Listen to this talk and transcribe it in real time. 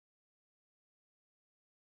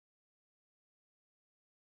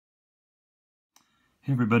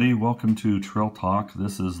Hey everybody, welcome to Trail Talk.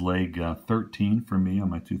 This is leg 13 for me on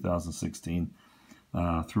my 2016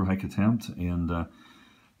 through hike attempt, and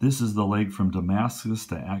this is the leg from Damascus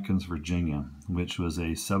to Atkins, Virginia, which was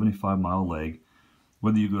a 75-mile leg.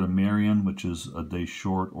 Whether you go to Marion, which is a day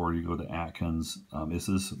short, or you go to Atkins, this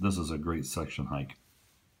is a great section hike.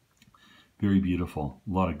 Very beautiful,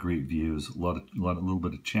 a lot of great views, a little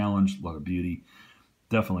bit of challenge, a lot of beauty.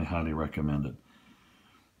 Definitely highly recommend it.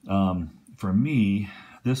 For me,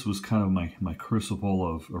 this was kind of my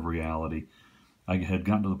crucible of reality. I had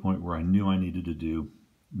gotten to the point where I knew I needed to do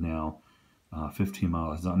now 15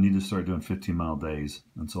 miles. I needed to start doing 15-mile days.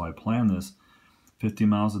 And so I planned this 50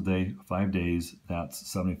 miles a day, 5 days,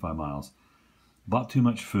 that's 75 miles. Bought too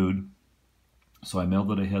much food, so I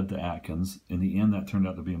mailed it ahead to Atkins. In the end, that turned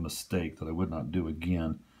out to be a mistake that I would not do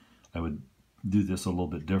again. I would do this a little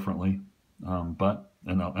bit differently, and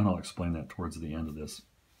I'll explain that towards the end of this.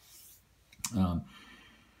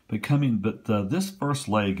 This first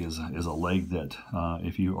leg is a leg that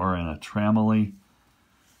if you are in a tramily,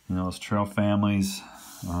 as trail families,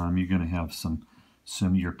 you're going to have some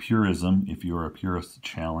your purism, if you are a purist,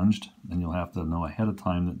 challenged, and you'll have to know ahead of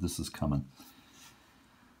time that this is coming.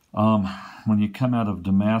 When you come out of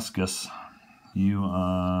Damascus, you're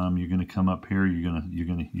going to come up here. You're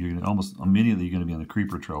going to almost immediately you're going to be on the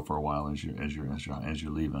creeper trail for a while as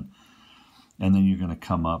you're leaving. And then you're going to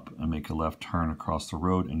come up and make a left turn across the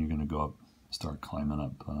road, and you're going to go up, start climbing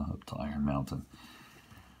up to Iron Mountain.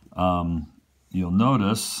 You'll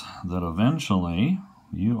notice that eventually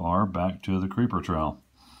you are back to the creeper trail.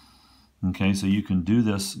 Okay, so you can do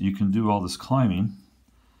this. You can do all this climbing,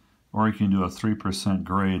 or you can do a 3%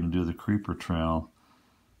 grade and do the creeper trail.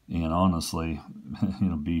 And honestly,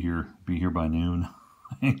 be here by noon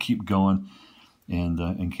and keep going.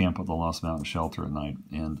 And camp at the Lost Mountain Shelter at night.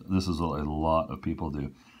 And this is what a lot of people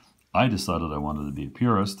do. I decided I wanted to be a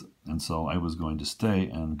purist, and so I was going to stay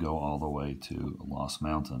and go all the way to Lost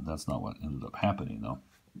Mountain. That's not what ended up happening, though.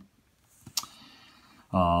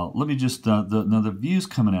 Let me just, the views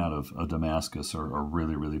coming out of Damascus are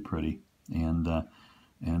really, really pretty. And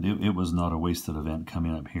it was not a wasted event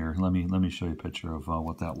coming up here. Let me show you a picture of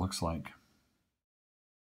what that looks like.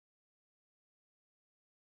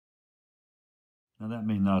 Now that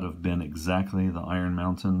may not have been exactly the Iron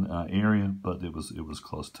Mountain area, but it was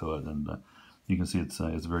close to it, and you can see it's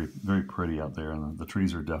very, very pretty out there, and the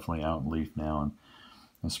trees are definitely out in leaf now,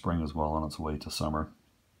 and spring is well on its way to summer.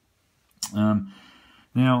 As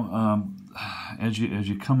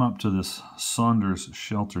you come up to this Saunders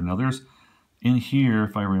Shelter, now there's in here,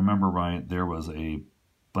 if I remember right, there was a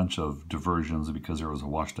bunch of diversions because there was a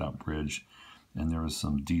washed out bridge. And there was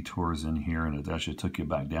some detours in here, and it actually took you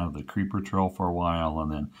back down to the creeper trail for a while, and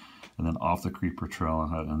then off the creeper trail,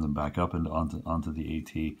 and then back up and onto the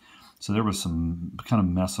AT. So there was some kind of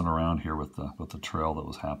messing around here with the trail that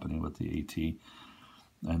was happening with the AT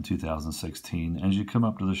in 2016. As you come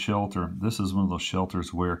up to the shelter, this is one of those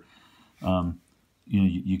shelters where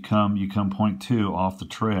you come point 2 off the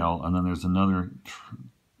trail, and then there's another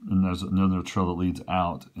trail that leads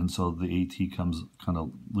out, and so the AT comes kind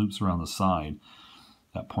of loops around the side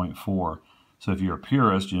at point 4. So if you're a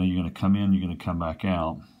purist, you're going to come in, you're going to come back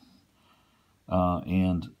out,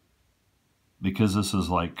 and because this is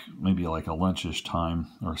maybe like a lunchish time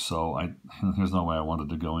or so, there's no way I wanted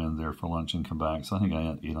to go in there for lunch and come back. So I think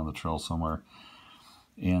I ate on the trail somewhere,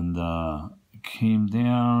 and came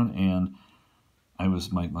down, and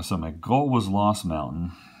my goal was Lost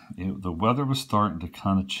Mountain. The weather was starting to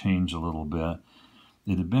kind of change a little bit.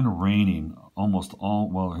 It had been raining it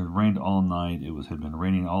had rained all night. It had been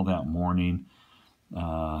raining all that morning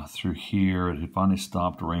through here. It had finally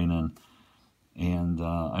stopped raining. And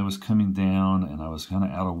I was coming down, and I was kind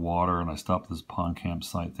of out of water, and I stopped at this pond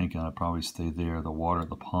campsite thinking I'd probably stay there. The water at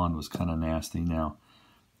the pond was kind of nasty. Now,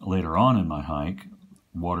 later on in my hike,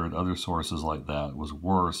 water at other sources like that was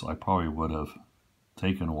worse. I probably would have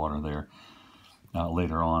taken water there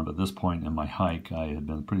later on, but at this point in my hike, I had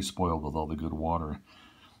been pretty spoiled with all the good water,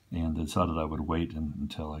 and decided I would wait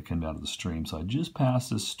until I came down to the stream. So I just passed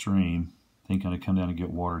this stream, thinking I'd come down and get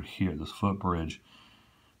water here at this footbridge,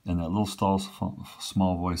 and that little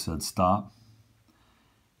small voice said, "Stop,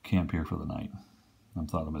 camp here for the night." I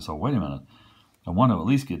thought to myself, wait a minute, I want to at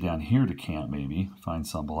least get down here to camp, maybe find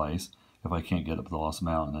some place if I can't get up the Lost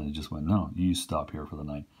Mountain. And it just went, no, you stop here for the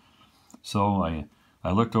night. So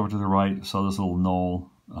I looked over to the right, saw this little knoll,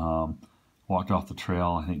 walked off the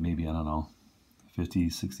trail, I think maybe, 50,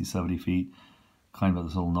 60, 70 feet, climbed up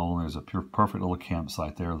this little knoll, and there's a perfect little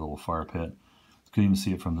campsite there, a little fire pit. Couldn't even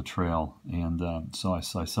see it from the trail. And so I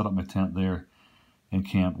set up my tent there and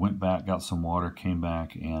camped, went back, got some water, came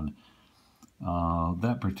back, and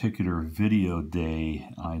That particular video day,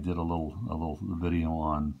 I did a little video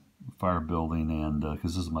on fire building, and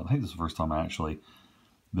because I think this is the first time I actually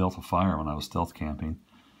built a fire when I was stealth camping.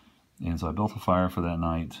 And so I built a fire for that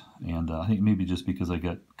night, and I think maybe just because I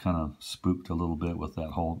got kind of spooked a little bit with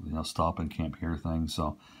that whole stop and camp here thing.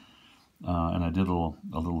 So and I did a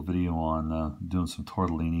little video on doing some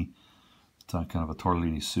tortellini, kind of a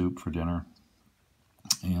tortellini soup for dinner.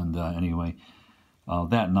 And anyway,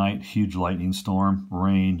 that night, huge lightning storm,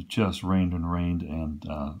 just rained and rained, and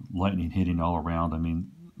lightning hitting all around. I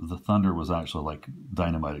mean, the thunder was actually like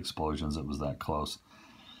dynamite explosions. It was that close.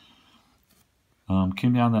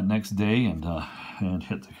 Came down that next day and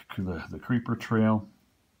hit the Creeper Trail.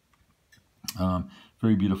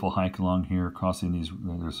 Very beautiful hike along here, crossing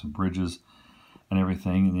there's some bridges and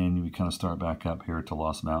everything, and then we kind of start back up here to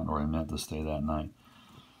Lost Mountain, where I meant to stay that night.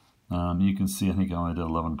 You can see, I think I only did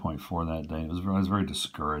 11.4 that day. I was very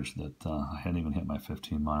discouraged that I hadn't even hit my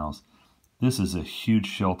 15 miles. This is a huge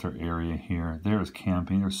shelter area here. There is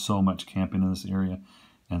camping. There's so much camping in this area.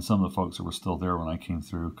 And some of the folks that were still there when I came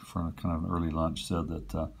through for kind of an early lunch said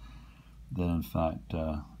that in fact,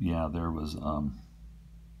 yeah, there was,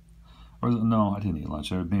 or no, I didn't eat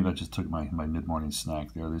lunch. Maybe I just took my mid-morning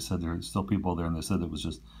snack there. They said there were still people there, and they said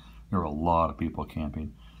there were a lot of people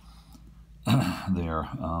camping there.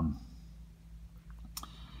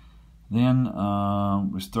 Then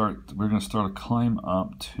we're going to start a climb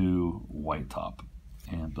up to White Top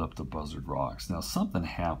and up to Buzzard Rocks. Now, something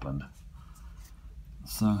happened.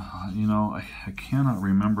 So, I cannot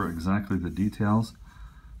remember exactly the details,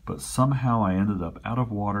 but somehow I ended up out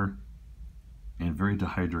of water and very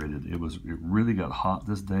dehydrated. It really got hot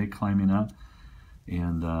this day climbing up,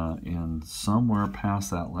 and somewhere past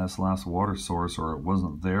that last water source, or it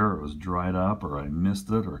wasn't there, or it was dried up, or I missed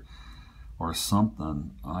it, or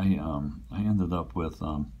something. I ended up with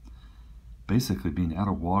basically being out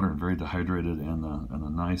of water and very dehydrated, and a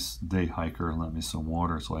nice day hiker lent me some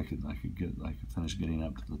water so I could finish getting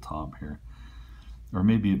up to the top here, or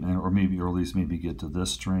at least maybe get to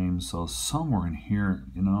this stream. So somewhere in here,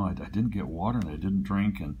 I didn't get water and I didn't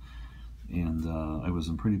drink, and I was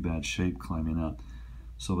in pretty bad shape climbing up.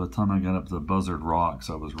 So by the time I got up to the Buzzard Rocks,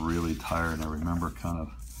 I was really tired, and I remember kind of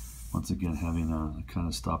once again having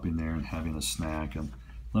stopping there and having a snack. And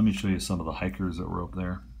let me show you some of the hikers that were up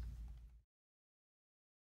there.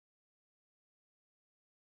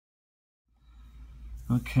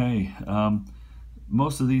 Okay,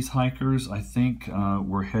 most of these hikers, I think,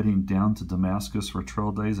 were heading down to Damascus for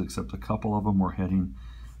trail days, except a couple of them were heading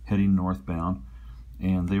northbound,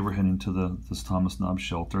 and they were heading to this Thomas Knob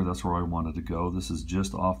shelter. That's where I wanted to go. This is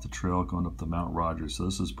just off the trail going up to Mount Rogers, so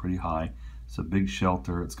this is pretty high. It's a big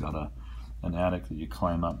shelter. It's got an attic that you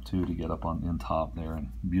climb up to get up on top there, and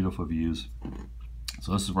beautiful views.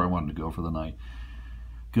 So this is where I wanted to go for the night.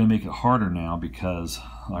 Going to make it harder now because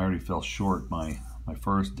I already fell short my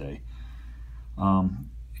first day.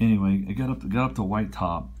 Anyway, I got up to White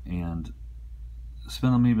Top and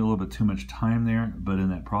spent maybe a little bit too much time there, but in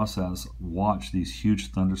that process, watched these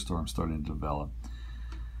huge thunderstorms starting to develop.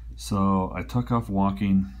 So I took off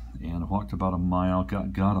walking and walked about a mile,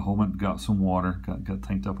 got some water, got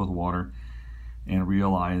tanked up with water, and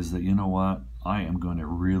realized that, you know what, I am going to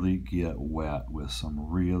really get wet with some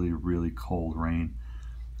really, really cold rain.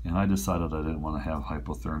 And I decided I didn't want to have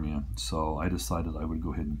hypothermia, so I decided I would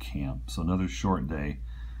go ahead and camp. So another short day.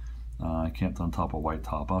 I camped on top of White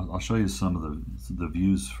Top. I'll show you some of the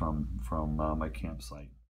views from my campsite.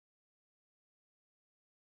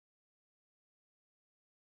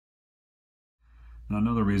 Now,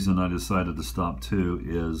 another reason I decided to stop too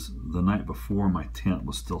is the night before my tent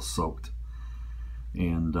was still soaked.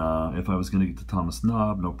 And if I was going to get to Thomas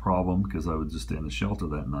Knob, no problem, because I would just stay in the shelter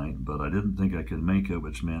that night. But I didn't think I could make it,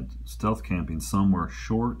 which meant stealth camping somewhere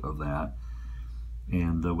short of that.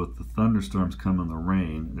 And with the thunderstorms coming, the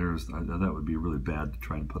rain, that would be really bad to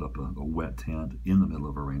try and put up a wet tent in the middle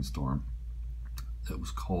of a rainstorm. It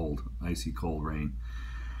was cold, icy cold rain.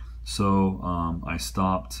 So I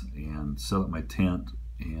stopped and set up my tent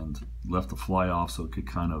and left the fly off so it could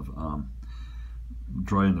kind of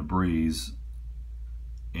dry in the breeze,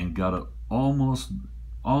 and got it almost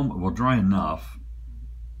dry enough.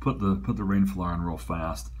 Put the rain flyer on real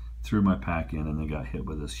fast, threw my pack in, and then got hit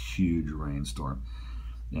with this huge rainstorm.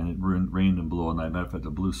 And it rained and blew all night. Matter of fact,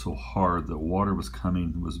 it blew so hard that water was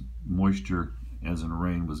moisture, as in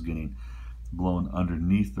rain, was getting blown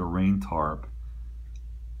underneath the rain tarp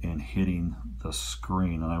and hitting the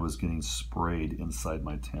screen, and I was getting sprayed inside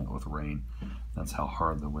my tent with rain. That's how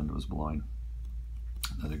hard the wind was blowing.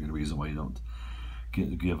 Another good reason why you don't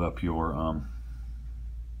give up your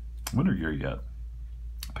winter gear yet.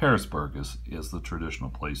 Parisburg is the traditional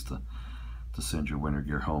place to send your winter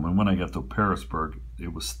gear home. And when I got to Parisburg,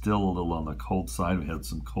 it was still a little on the cold side. We had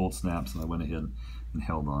some cold snaps, and I went ahead and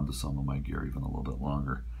held on to some of my gear even a little bit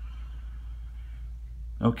longer.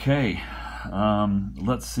 Okay,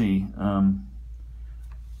 let's see.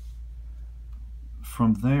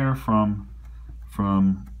 From there, from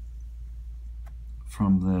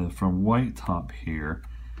White Top here,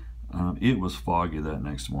 it was foggy that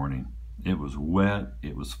next morning. It was wet,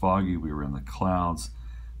 it was foggy, we were in the clouds.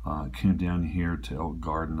 Came down here to Elk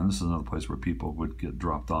Garden, and this is another place where people would get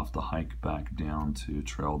dropped off to hike back down to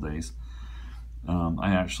trail days.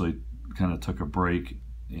 I actually kind of took a break,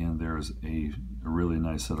 and there's a really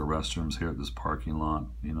nice set of restrooms here at this parking lot.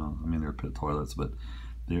 You know, I mean, they're pit toilets, but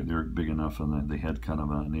they're big enough, and they had kind of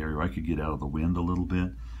an area where I could get out of the wind a little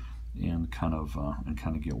bit and kind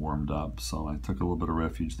of get warmed up. So I took a little bit of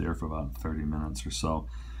refuge there for about 30 minutes or so.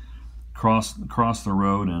 Cross the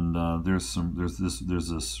road, and there's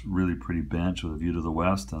this really pretty bench with a view to the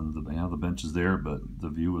west, and the bench is there, but the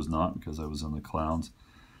view was not because I was in the clouds.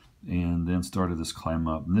 And then started this climb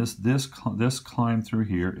up. And this climb through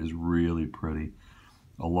here is really pretty.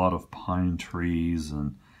 A lot of pine trees,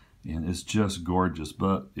 and it's just gorgeous.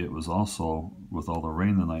 But it was also with all the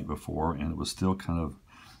rain the night before, and it was still kind of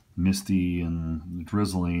misty and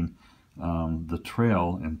drizzling. The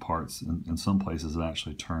trail in parts, in some places, it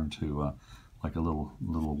actually turned to like a little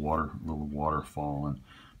waterfall, and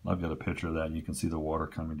I've got a picture of that, and you can see the water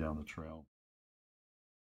coming down the trail.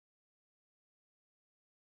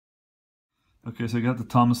 Okay, so I got the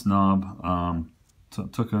Thomas Knob.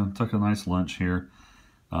 Took a nice lunch here.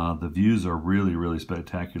 The views are really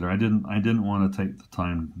spectacular. I didn't want to take the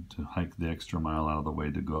time to hike the extra mile out of the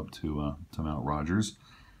way to go up to Mount Rogers.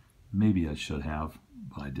 Maybe I should have,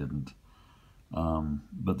 but I didn't.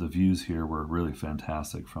 But the views here were really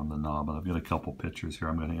fantastic from the knob, and I've got a couple pictures here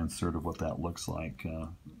I'm going to insert of what that looks like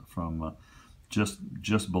from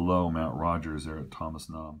just below Mount Rogers there at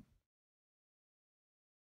Thomas Knob.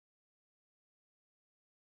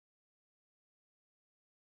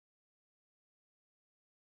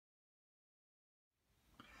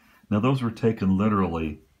 Now those were taken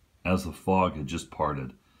literally as the fog had just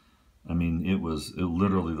parted. I mean, it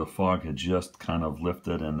literally, the fog had just kind of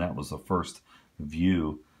lifted, and that was the first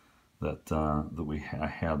view that I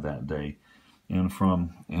had that day. And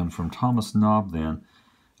from Thomas Knob, then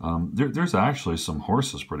there's actually some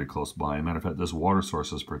horses pretty close by. As a matter of fact, this water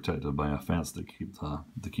source is protected by a fence to keep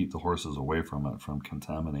the horses away from it, from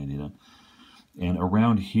contaminating it. And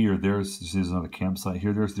around here, there's another campsite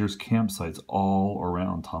here. There's campsites all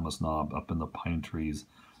around Thomas Knob, up in the pine trees.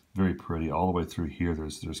 Very pretty. All the way through here,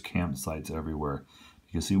 there's campsites everywhere.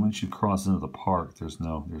 You can see once you cross into the park, there's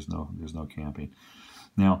no camping.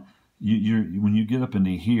 Now, when you get up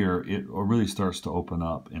into here, it really starts to open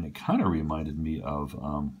up, and it kind of reminded me of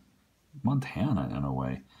Montana in a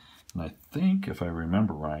way. And I think, if I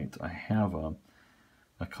remember right, I have a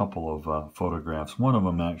couple of photographs. One of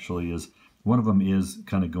them is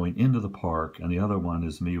kind of going into the park, and the other one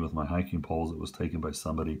is me with my hiking poles. It was taken by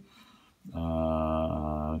somebody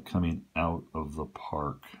coming out of the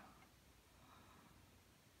park,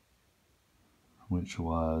 which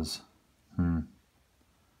was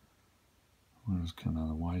where's kind of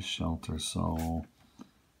the Wise Shelter. So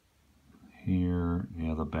here,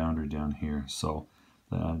 yeah, the boundary down here. So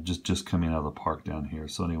just coming out of the park down here.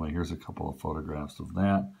 So anyway, here's a couple of photographs of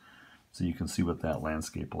that, so you can see what that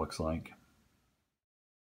landscape looks like.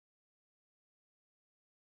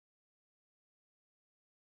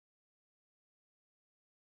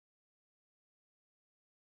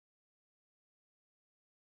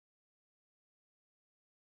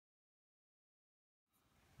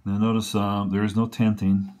 Now notice there is no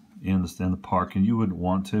tenting in the park, and you wouldn't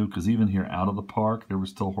want to, because even here out of the park, there were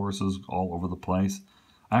still horses all over the place.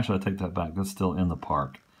 Actually, I take that back. That's still in the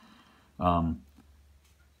park.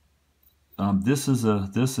 This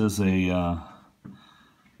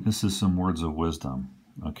is some words of wisdom.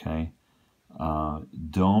 Okay,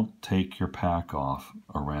 don't take your pack off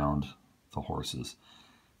around the horses.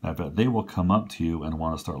 I bet they will come up to you and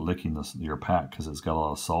want to start licking your pack because it's got a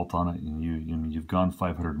lot of salt on it, and you've gone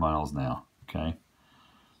 500 miles now. Okay,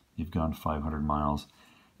 you've gone 500 miles,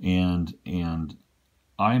 and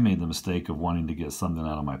I made the mistake of wanting to get something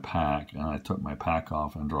out of my pack, and I took my pack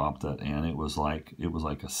off and dropped it, and it was like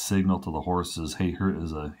a signal to the horses, hey,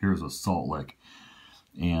 here's a salt lick.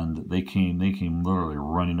 And they came literally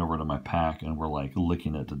running over to my pack and were like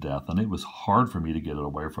licking it to death, and it was hard for me to get it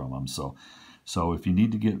away from them. So if you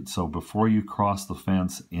need to before you cross the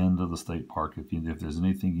fence into the state park, if there's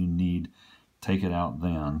anything you need, take it out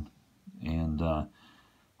then. And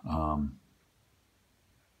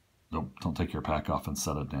don't take your pack off and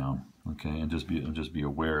set it down. Okay, and just be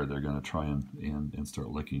aware they're going to try and start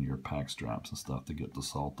licking your pack straps and stuff to get the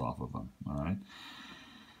salt off of them. All right.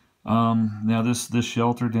 Now this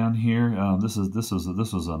shelter down here, this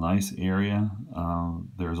is a nice area.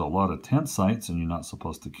 There's a lot of tent sites, and you're not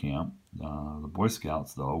supposed to camp. The Boy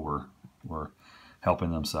Scouts, though, were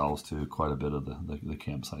helping themselves to quite a bit of the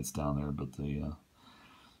campsites down there, but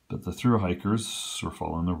the thru hikers were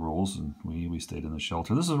following the rules, and we stayed in the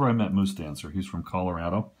shelter. This is where I met Moose Dancer. He's from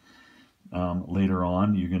Colorado. Later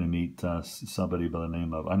on, you're going to meet somebody by the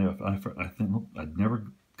name of, I think I'd never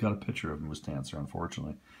got a picture of Moose Dancer,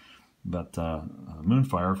 unfortunately, but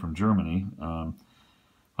Moonfire from Germany.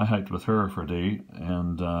 I hiked with her for a day,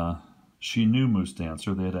 and she knew Moose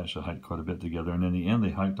Dancer. They had actually hiked quite a bit together, and in the end,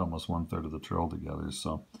 they hiked almost 1/3 of the trail together.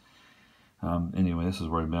 So anyway, this is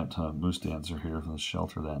where I met Moose Dancer here from the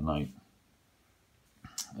shelter that night.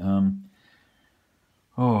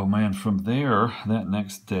 Oh man, from there, that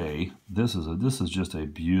next day, this is just a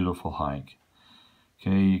beautiful hike.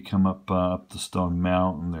 Okay, you come up the Stone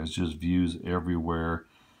Mountain. There's just views everywhere.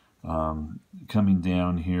 Coming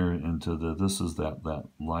down here into this is that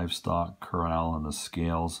livestock corral and the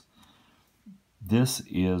scales. This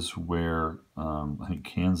is where I think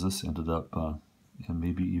Kansas ended up, and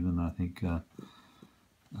maybe even I think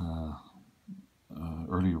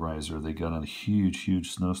early riser. They got a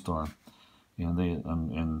huge snowstorm. And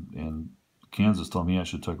and Kansas told me I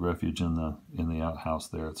should take refuge in the outhouse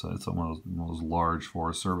there. It's one of those large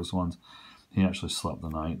Forest Service ones. He actually slept the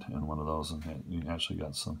night in one of those, and he actually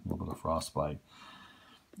got a little bit of frostbite.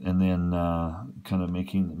 And then kind of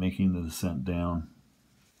making the descent down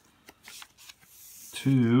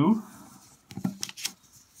to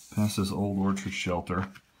past this old orchard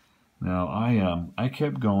shelter. Now I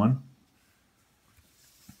kept going,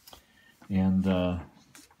 and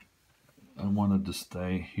I wanted to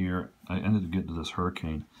stay here. I ended up getting to this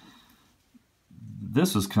hurricane.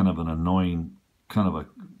 This is kind of an annoying, kind of a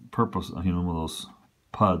purpose, one of those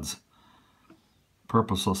PUDs,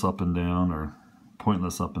 purposeless up and down or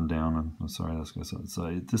pointless up and down. And I'm sorry, that's going to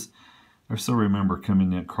say this. I still remember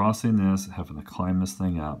coming in, crossing this, having to climb this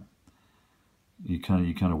thing up. You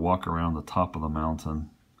kind of walk around the top of the mountain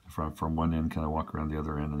from one end, kind of walk around the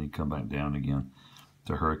other end, and you come back down again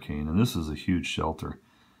to hurricane. And this is a huge shelter.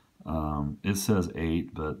 It says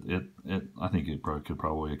 8, but I think it could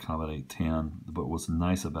probably accommodate 10. But what's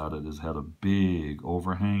nice about it is it had a big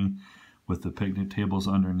overhang with the picnic tables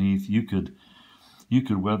underneath. You could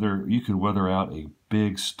weather out a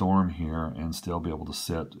big storm here and still be able to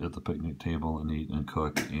sit at the picnic table and eat and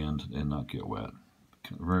cook and not get wet.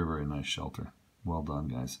 Very, very nice shelter. Well done,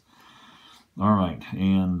 guys. All right,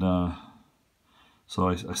 and so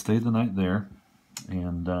I stayed the night there,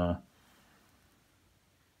 and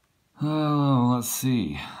let's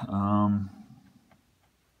see.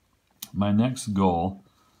 My next goal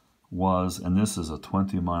was, and this is a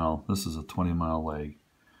 20-mile leg.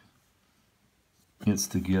 It's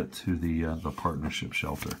to get to the partnership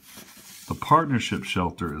shelter. The partnership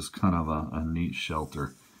shelter is kind of a neat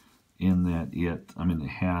shelter in that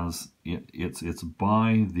it's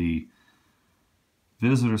by the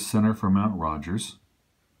visitor center for Mount Rogers.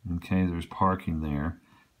 Okay, there's parking there.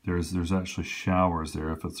 There's actually showers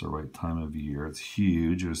there if it's the right time of year. It's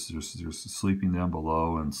huge. There's sleeping down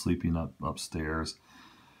below and sleeping upstairs.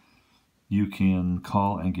 You can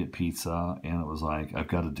call and get pizza, and it was like, I've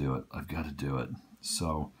got to do it. I've got to do it.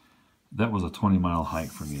 So that was a 20-mile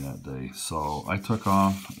hike for me that day. So I took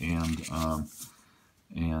off and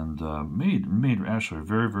made actually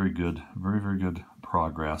very good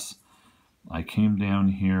progress. I came down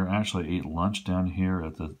here, actually ate lunch down here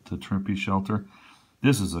at the Trimpe shelter.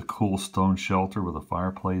 This is a cool stone shelter with a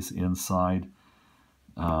fireplace inside,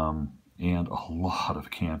 and a lot of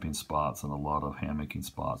camping spots and a lot of hammocking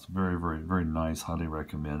spots. Very nice. Highly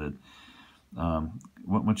recommended.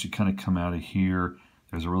 Once you kind of come out of here,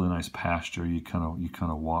 there's a really nice pasture you kind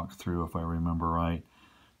of walk through, if I remember right.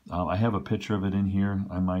 I have a picture of it in here.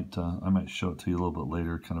 I might show it to you a little bit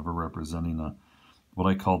later, kind of representing what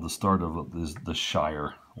I call the start of the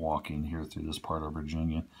Shire walking here through this part of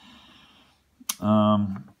Virginia.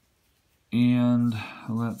 And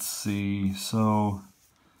let's see, so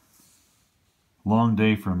long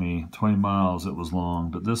day for me, 20 miles. It was long,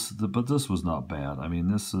 but this was not bad. I mean,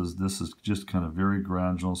 this is just kind of very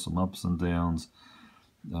gradual, some ups and downs,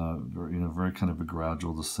 very kind of a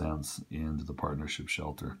gradual descent into the partnership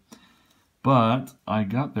shelter. But I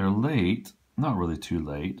got there late, not really too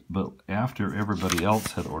late, but after everybody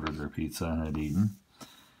else had ordered their pizza and had eaten.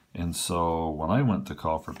 And so when I went to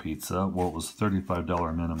call for pizza, well, it was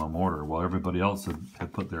 $35 minimum order. Well, everybody else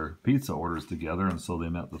had put their pizza orders together, and so they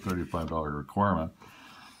met the $35 requirement.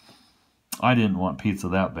 I didn't want pizza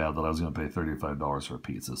that bad that I was going to pay $35 for a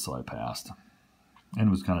pizza, so I passed. And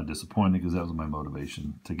it was kind of disappointing because that was my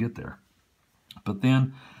motivation to get there. But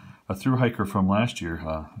then a thru hiker from last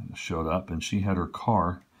year showed up, and she had her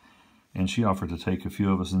car, and she offered to take a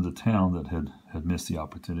few of us into town that had missed the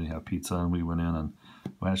opportunity to have pizza. And we went in, and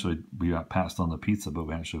we got passed on the pizza, but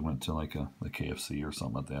we actually went to like a KFC or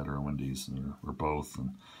something like that, or a Wendy's, or both.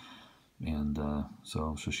 And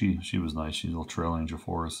so she was nice. She's a little trail angel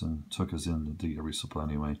for us and took us in to get a resupply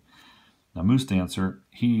anyway. Now Moose Dancer,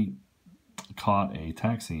 he caught a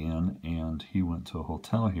taxi in, and he went to a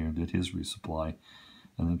hotel here and did his resupply,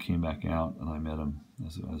 and then came back out, and I met him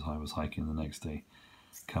as I was hiking the next day,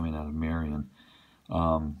 coming out of Marion.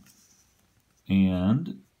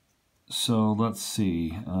 And so let's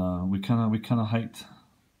see, we kind of hiked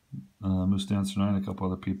Moose Dancer and I and a couple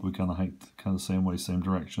other people. We kind of hiked kind of the same way, same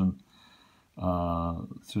direction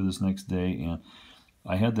through this next day. And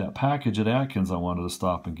I had that package at Atkins I wanted to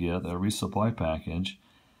stop and get, a resupply package.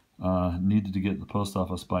 Needed to get to the post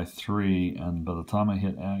office by 3, and by the time I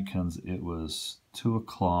hit Atkins, it was 2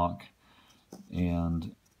 o'clock,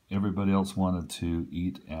 and everybody else wanted to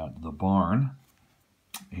eat at the barn.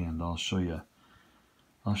 And I'll show you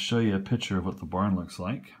a picture of what the barn looks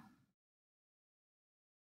like.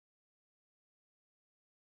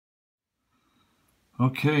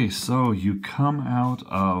 Okay, so you come out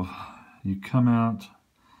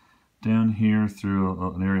down here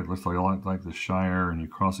through an area that looks like the Shire, and you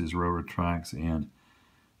cross these railroad tracks, and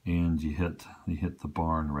you hit the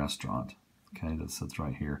barn restaurant. Okay, that sits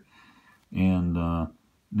right here. And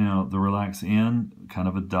now the Relax Inn, kind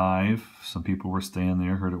of a dive. Some people were staying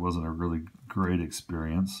there. Heard it wasn't a really great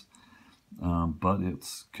experience, but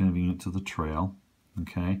it's convenient to the trail.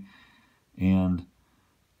 Okay, and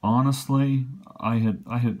honestly, I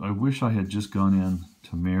wish I had just gone in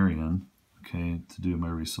to Marion, okay, to do my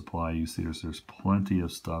resupply. You see, there's plenty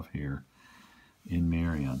of stuff here in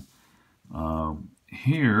Marion.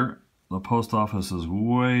 Here, the post office is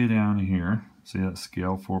way down here. See that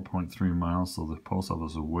scale, 4.3 miles, so the post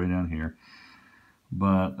office is way down here.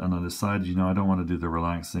 And I decided, I don't want to do the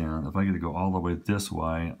Relax Inn. If I get to go all the way this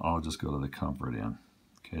way, I'll just go to the Comfort Inn.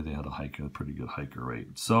 Okay, they had a pretty good hiker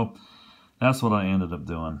rate. So that's what I ended up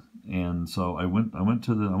doing. And so I went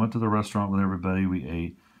to the restaurant with everybody. We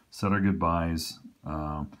ate, said our goodbyes.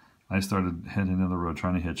 I started heading down the road,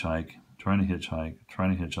 trying to hitchhike.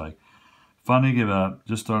 Finally gave up,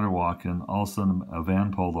 just started walking. All of a sudden, a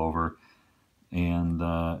van pulled over, and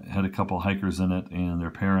had a couple hikers in it and their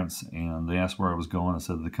parents, and they asked where I was going. I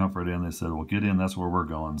said the Comfort Inn. They said, well, get in, that's where we're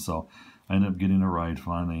going. So I ended up getting a ride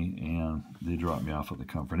finally, and they dropped me off at the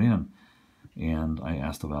Comfort Inn. And I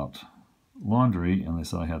asked about laundry, and they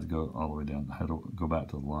said I had to go all the way down. I had to go back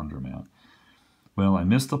to the laundromat. Well, I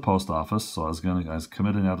missed the post office, so I was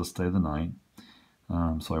committed now to stay the night.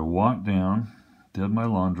 So I walked down, did my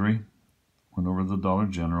laundry, went over to the Dollar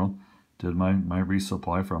General, did my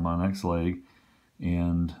resupply for my next leg,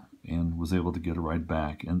 and was able to get a ride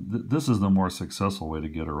back. And this is the more successful way to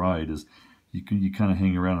get a ride, is you kind of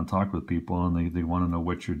hang around and talk with people, and they want to know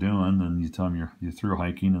what you're doing, and you tell them you're through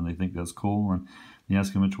hiking, and they think that's cool, and you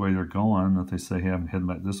ask them which way they're going, and if they say, hey, I'm heading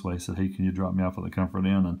back this way, I said, hey, can you drop me off at the Comfort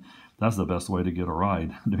Inn? And that's the best way to get a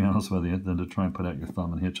ride, to be honest with you, than to try and put out your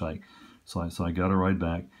thumb and hitchhike. So I got a ride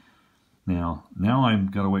back. Now I'm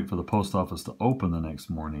got to wait for the post office to open the next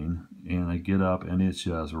morning, and I get up, and it's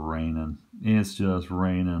just raining. It's just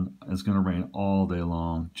raining. It's going to rain all day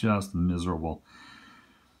long. Just miserable.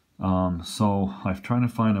 So I'm trying to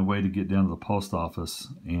find a way to get down to the post office,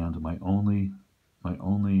 and my only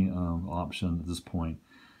option at this point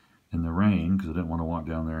in the rain, because I didn't want to walk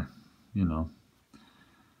down there, in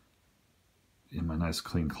my nice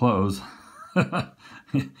clean clothes,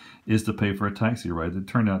 is to pay for a taxi ride. It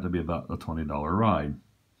turned out to be about a $20 ride.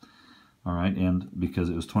 All right, and because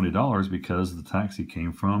it was $20 because the taxi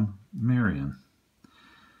came from Marion.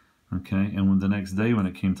 Okay, and when the next day when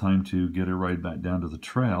it came time to get a ride back down to the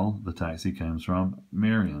trail, the taxi comes from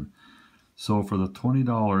Marion. So for the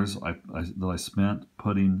 $20 that I spent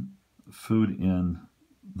putting food in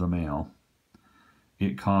the mail,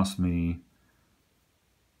 it cost me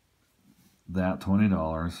that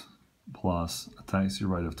 $20 plus a taxi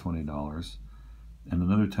ride of $20 and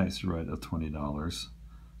another taxi ride of $20.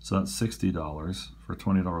 So that's $60 for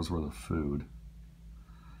 $20 worth of food.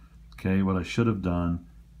 Okay, what I should have done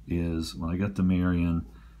is when I got to Marion,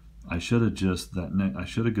 I should have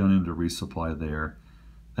gone into resupply there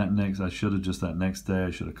I should have just that next day,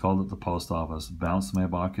 I should have called at the post office, bounced my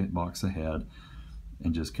box ahead,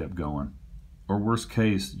 and just kept going. Or worst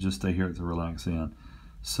case, just stay here at the Relax Inn.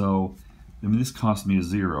 So, I mean, this cost me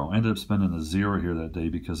 $0. I ended up spending $0 here that day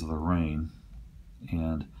because of the rain,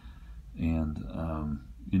 and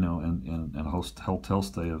you know, and a hotel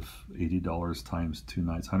stay of $80 times 2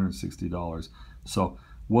 nights, $160. So,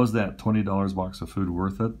 was that $20 box of food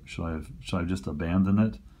worth it? Should I just abandon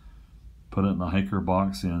it, put it in the hiker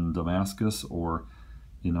box in Damascus, or,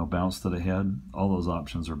 you know, bounced it ahead? All those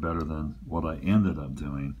options are better than what I ended up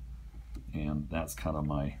doing, and that's kind of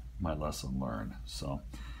my lesson learned. So,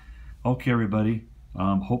 okay, everybody.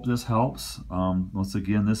 Hope this helps. Once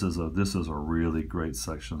again, this is a really great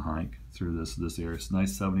section hike through this area. It's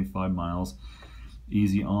nice, 75 miles,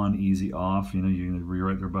 easy on, easy off. You know, you're gonna be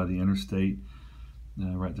right there by the interstate,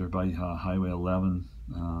 right there by Highway 11.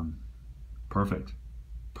 Perfect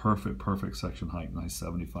section hike. Nice,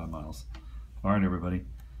 75 miles. All right, everybody.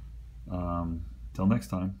 Till next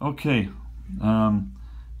time. Okay.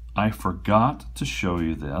 I forgot to show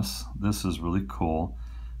you this. This is really cool.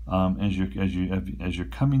 As you're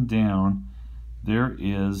coming down, there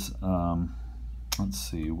is let's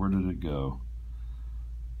see, where did it go?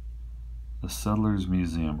 The Settlers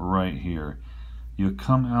Museum, right here. You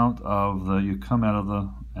come out of the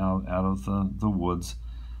woods,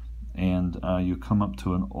 and you come up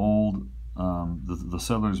to an old the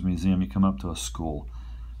Settlers Museum. You come up to a school,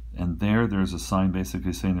 and there's a sign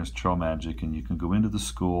basically saying there's trail magic, and you can go into the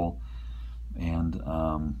school, and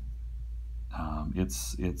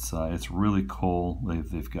it's really cool.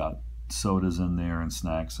 They've got sodas in there and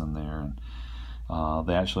snacks in there, and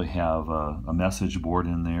they actually have a message board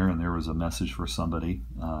in there, and there was a message for somebody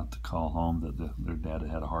to call home that their dad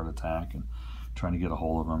had a heart attack and trying to get a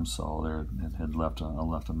hold of them, so they had left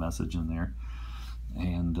a message in there,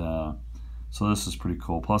 and so this is pretty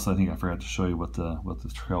cool. Plus, I think I forgot to show you what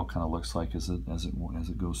the trail kind of looks like as it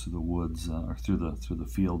goes through the woods or through the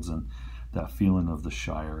fields, and that feeling of the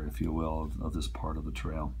Shire, if you will, of this part of the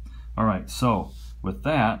trail. All right, so with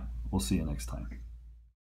that, we'll see you next time.